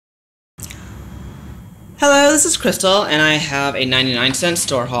Hello, this is Crystal, and I have a 99-cent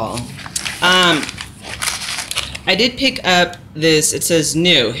store haul. I did pick up this, it says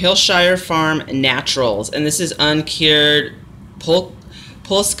new, Hillshire Farm Naturals, and this is uncured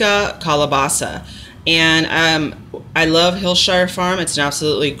Polska Kalabasa. And I love Hillshire Farm. It's an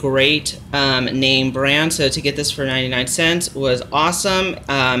absolutely great name brand, so to get this for 99 cents was awesome.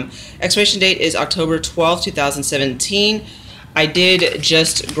 Expiration date is October 12th, 2017. I did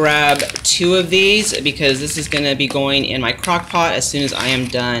just grab 2 of these because this is going to be going in my crock pot as soon as I am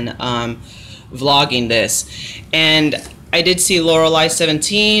done vlogging this. And I did see Lorelei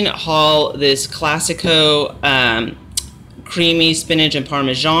 17 haul this Classico creamy spinach and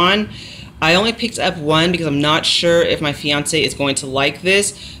parmesan. I only picked up one because I'm not sure if my fiance is going to like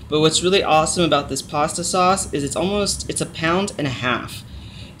this, but what's really awesome about this pasta sauce is it's a pound and a half.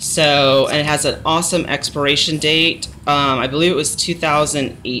 So, and it has an awesome expiration date. I believe it was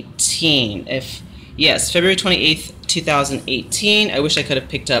 2018. Yes, February 28th, 2018. I wish I could have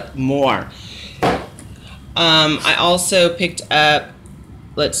picked up more. I also picked up,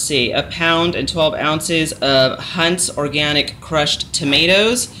 let's see, a pound and 12 ounces of Hunt's Organic Crushed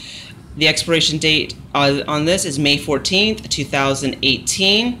Tomatoes. The expiration date on this is May 14th,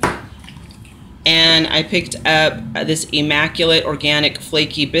 2018. And I picked up this Immaculate Organic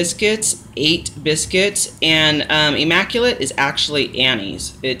Flaky Biscuits, 8 biscuits, and Immaculate is actually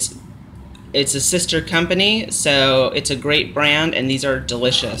Annie's. It's a sister company, so it's a great brand, and these are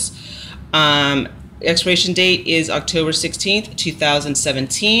delicious. Expiration date is October 16th,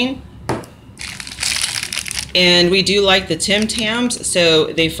 2017. And we do like the Tim Tams,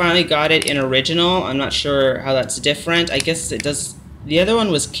 so they finally got it in original. I'm not sure how that's different. I guess it does. The other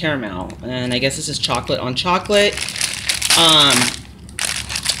one was caramel, and I guess this is chocolate on chocolate.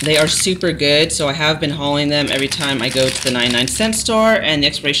 They are super good, so I have been hauling them every time I go to the 99-cent store, and the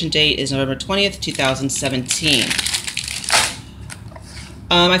expiration date is November 20th, 2017.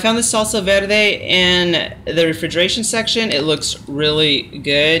 I found this salsa verde in the refrigeration section. It looks really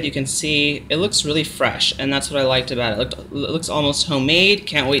good. You can see it looks really fresh, and that's what I liked about it. It looks almost homemade.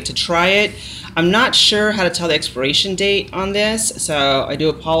 Can't wait to try it. I'm not sure how to tell the expiration date on this, so I do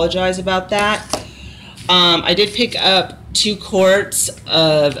apologize about that. I did pick up 2 quarts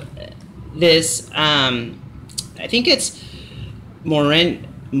of this, I think it's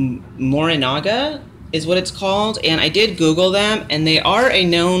Morinaga is what it's called, and I did Google them, and they are a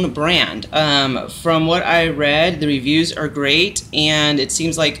known brand. From what I read, the reviews are great, and it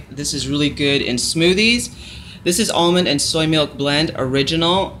seems like this is really good in smoothies. This is almond and soy milk blend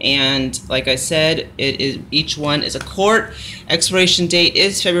original, and like I said, each one is a quart. Expiration date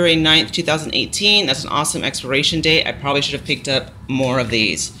is February 9th, 2018. That's an awesome expiration date. I probably should have picked up more of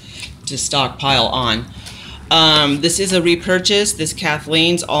these to stockpile on. This is a repurchase. This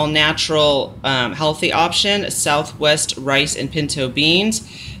Kathleen's All Natural Healthy Option, Southwest Rice and Pinto Beans.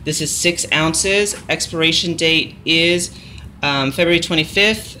 This is 6 ounces. Expiration date is February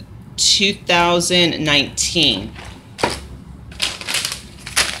 25th, 2019.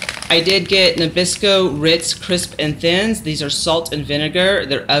 I did get Nabisco Ritz Crisp and Thins. These are salt and vinegar.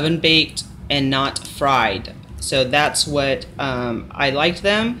 They're oven baked and not fried. So that's what I liked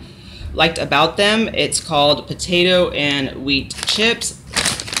about them. It's called potato and wheat chips.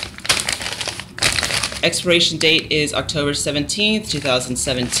 Expiration date is October 17th,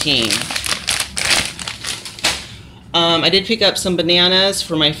 2017. I did pick up some bananas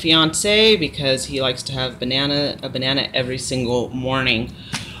for my fiance because he likes to have a banana every single morning.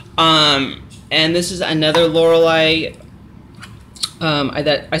 And this is another Lorelei.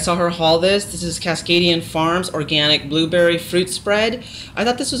 I saw her haul this. This is Cascadian Farms Organic Blueberry Fruit Spread. I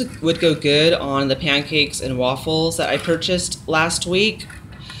thought this would go good on the pancakes and waffles that I purchased last week.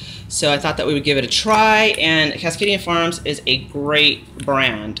 So I thought that we would give it a try. And Cascadian Farms is a great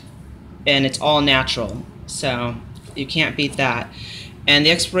brand, and it's all natural. So you can't beat that. And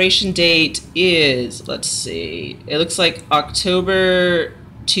the expiration date is, let's see, it looks like October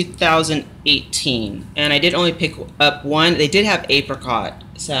 2018. And I did only pick up one. They did have apricot,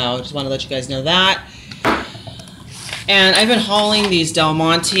 so I just want to let you guys know that. And I've been hauling these Del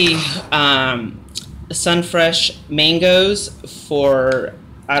Monte Sunfresh mangoes for,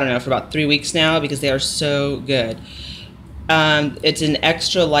 I don't know, for about 3 weeks now because they are so good. It's an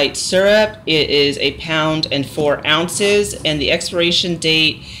extra light syrup. It is a pound and 4 ounces, and the expiration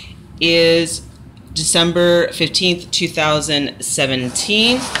date is December 15th,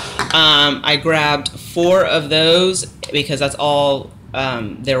 2017. I grabbed 4 of those because that's all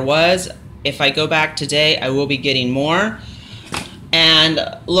there was. If I go back today, I will be getting more. And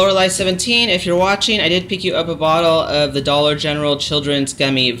Lorelei 17, if you're watching, I did pick you up a bottle of the Dollar General Children's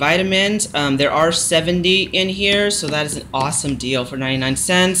Gummy Vitamins. There are 70 in here, so that is an awesome deal for 99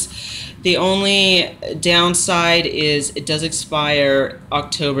 cents. The only downside is it does expire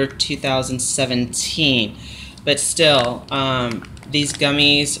October 2017, but still, these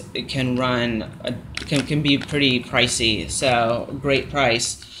gummies can run, can be pretty pricey, so great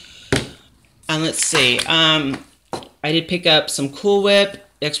price. And let's see, I did pick up some Cool Whip.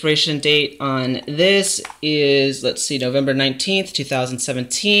 The expiration date on this is, let's see, November 19th,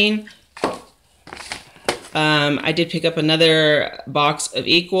 2017. I did pick up another box of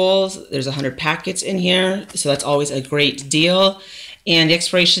Equals. There's 100 packets in here, so that's always a great deal. And the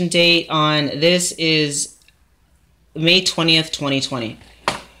expiration date on this is May 20th, 2020.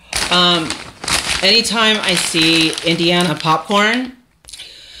 Anytime I see Indiana popcorn,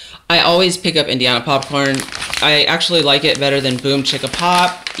 I always pick up Indiana popcorn. I actually like it better than Boom Chicka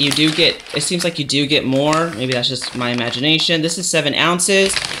Pop. You do get, it seems like you do get more. Maybe that's just my imagination. This is 7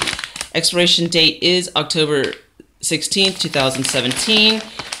 ounces. Expiration date is October 16th, 2017.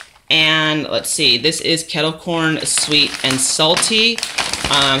 And let's see, this is kettle corn, sweet and salty.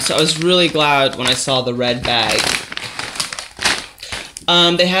 So I was really glad when I saw the red bag.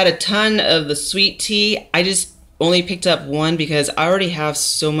 They had a ton of the sweet tea. I just only picked up one because I already have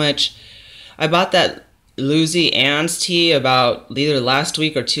so much. I bought that Lucy Ann's tea about either last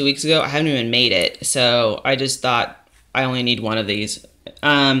week or 2 weeks ago. I haven't even made it, so I just thought I only need one of these.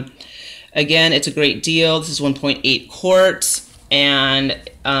 Again, it's a great deal. This is 1.8 quarts, and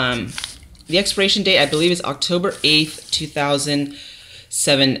the expiration date I believe is October 8th,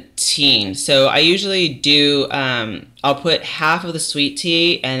 2017. So I usually do, I'll put half of the sweet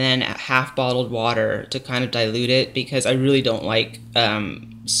tea and then half bottled water to kind of dilute it because I really don't like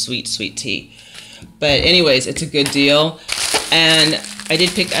sweet tea. But anyways, it's a good deal. And I did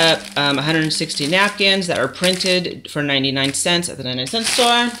pick up 160 napkins that are printed for 99 cents at the 99-cent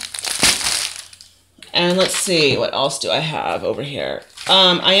store. And let's see, what else do I have over here?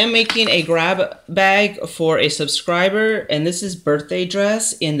 I am making a grab bag for a subscriber, and this is birthday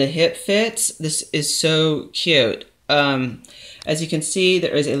dress in the hip fits. This is so cute. As you can see,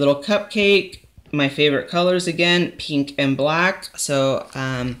 there is a little cupcake. My favorite colors again, pink and black. So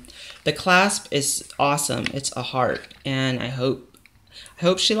the clasp is awesome. It's a heart, and I hope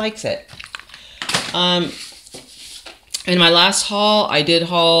she likes it. In my last haul, I did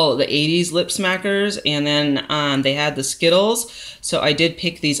haul the 80s Lip Smackers, and then they had the Skittles, so I did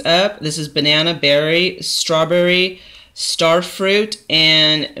pick these up. This is banana, berry, strawberry, starfruit,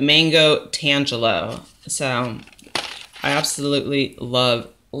 and mango tangelo. So I absolutely love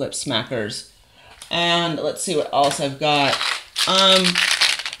Lip Smackers. And let's see what else I've got.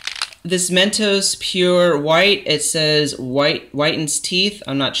 This Mentos Pure White, it says whitens teeth.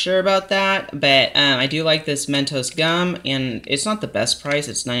 I'm not sure about that, but I do like this Mentos gum, and it's not the best price.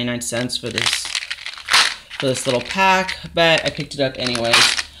 It's 99 cents for this little pack, but I picked it up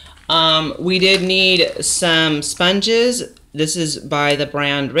anyways. We did need some sponges. This is by the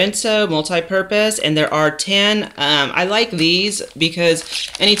brand Rinso, multi-purpose, and there are 10. I like these because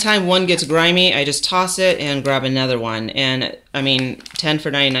anytime one gets grimy, I just toss it and grab another one. And I mean, 10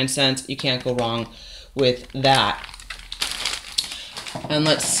 for 99 cents, you can't go wrong with that. And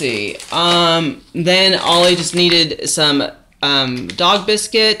let's see. Then Ollie just needed some dog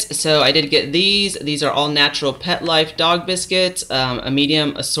biscuit, so I did get these. These are all natural Pet Life dog biscuits, a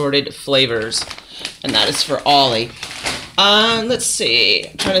medium assorted flavors, and that is for Ollie. Let's see.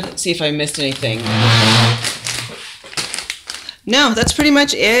 I'm trying to see if I missed anything. No, that's pretty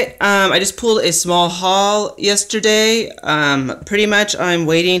much it. I just pulled a small haul yesterday. Pretty much I'm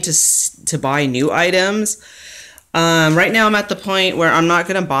waiting to buy new items. Right now I'm at the point where I'm not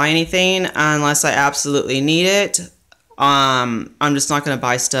going to buy anything unless I absolutely need it. I'm just not going to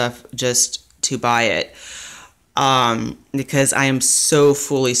buy stuff just to buy it. Because I am so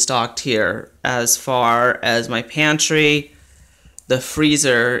fully stocked here as far as my pantry. The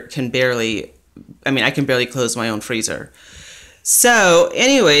freezer can barely, I can barely close my own freezer. So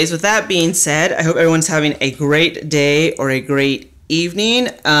anyways, with that being said, I hope everyone's having a great day or a great evening.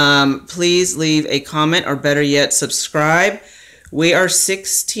 Please leave a comment, or better yet, subscribe. We are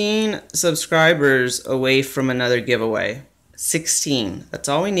 16 subscribers away from another giveaway. 16. That's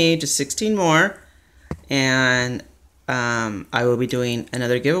all we need, just 16 more. And I will be doing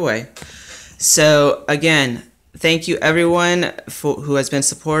another giveaway. So again, thank you everyone who has been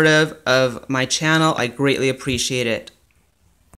supportive of my channel. I greatly appreciate it.